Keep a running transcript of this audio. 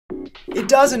It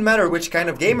doesn't matter which kind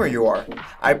of gamer you are.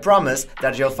 I promise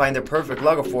that you'll find the perfect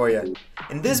logo for you.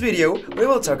 In this video, we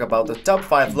will talk about the top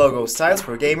 5 logo styles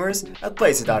for gamers at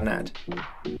Placeit.net.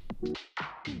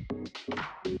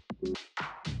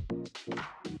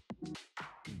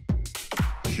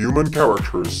 Human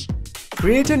characters.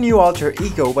 Create a new alter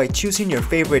ego by choosing your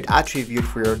favorite attribute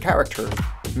for your character.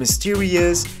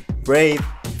 Mysterious, brave,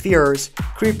 fierce,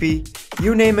 creepy,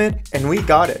 you name it, and we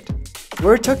got it.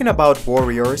 We're talking about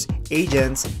warriors,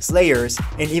 agents, slayers,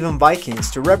 and even Vikings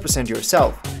to represent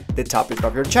yourself, the topic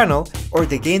of your channel, or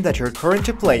the game that you're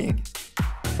currently playing.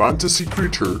 Fantasy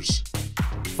creatures.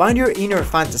 Find your inner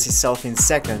fantasy self in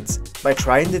seconds by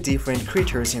trying the different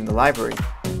creatures in the library.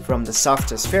 From the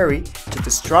softest fairy to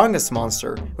the strongest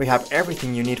monster, we have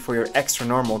everything you need for your extra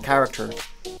normal character.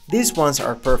 These ones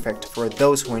are perfect for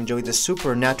those who enjoy the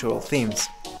supernatural themes.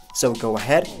 So go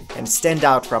ahead and stand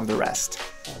out from the rest.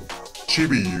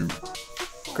 Chibi-you.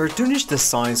 Cartoonish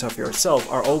designs of yourself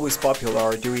are always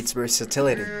popular due to its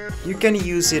versatility. You can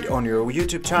use it on your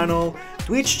YouTube channel,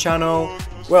 Twitch channel,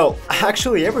 well,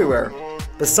 actually everywhere.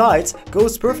 Besides,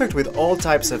 goes perfect with all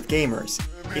types of gamers.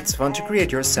 It's fun to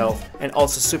create yourself and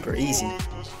also super easy.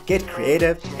 Get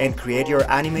creative and create your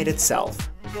animated self.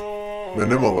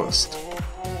 Minimalist.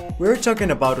 We're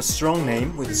talking about a strong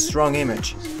name with a strong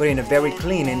image, but in a very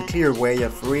clean and clear way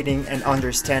of reading and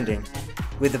understanding.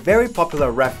 With the very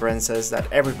popular references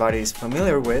that everybody is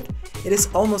familiar with, it is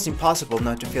almost impossible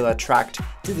not to feel attracted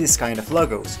to this kind of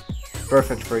logos.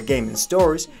 Perfect for gaming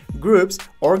stores, groups,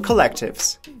 or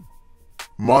collectives.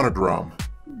 Monogram.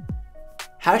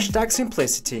 Hashtag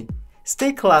simplicity.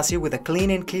 Stay classy with a clean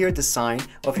and clear design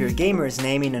of your gamer's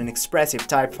name in an expressive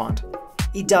type font.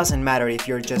 It doesn't matter if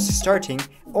you're just starting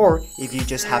or if you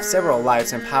just have several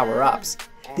lives and power-ups.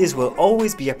 This will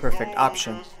always be a perfect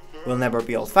option. Will never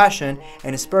be old-fashioned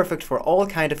and is perfect for all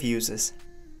kind of uses.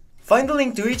 Find the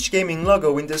link to each gaming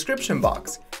logo in the description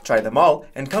box. Try them all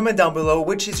and comment down below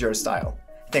which is your style.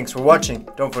 Thanks for watching,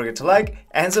 don't forget to like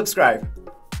and subscribe.